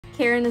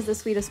Karen is the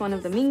sweetest one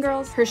of the mean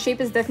girls. Her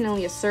shape is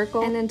definitely a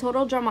circle. And in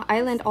Total Drama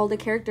Island, all the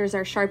characters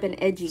are sharp and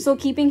edgy. So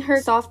keeping her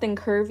soft and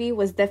curvy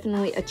was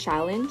definitely a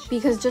challenge,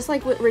 because just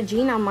like with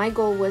Regina, my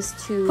goal was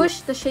to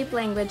push the shape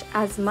language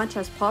as much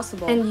as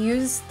possible and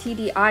use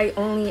TDI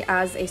only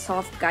as a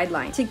soft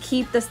guideline to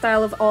keep the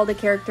style of all the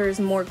characters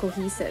more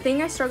cohesive. The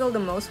thing I struggled the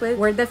most with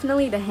were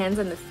definitely the hands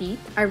and the feet.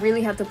 I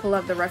really had to pull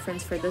up the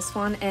reference for this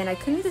one, and I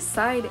couldn't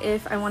decide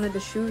if I wanted the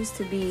shoes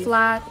to be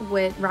flat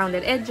with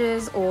rounded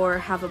edges or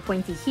have a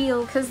pointy heel,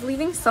 because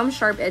leaving some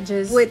sharp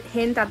edges would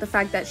hint at the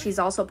fact that she's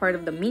also part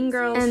of the mean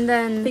girls. And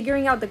then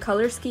figuring out the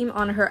color scheme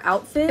on her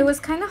outfit, it was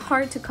kind of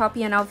hard to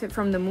copy an outfit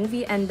from the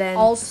movie and then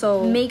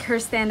also make her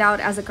stand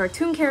out as a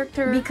cartoon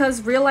character,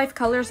 because real life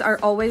colors are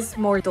always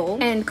more dull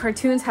and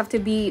cartoons have to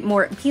be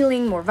more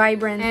appealing, more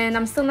vibrant, and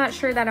I'm still not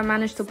sure that I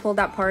managed to pull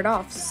that part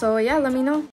off. So yeah, let me know.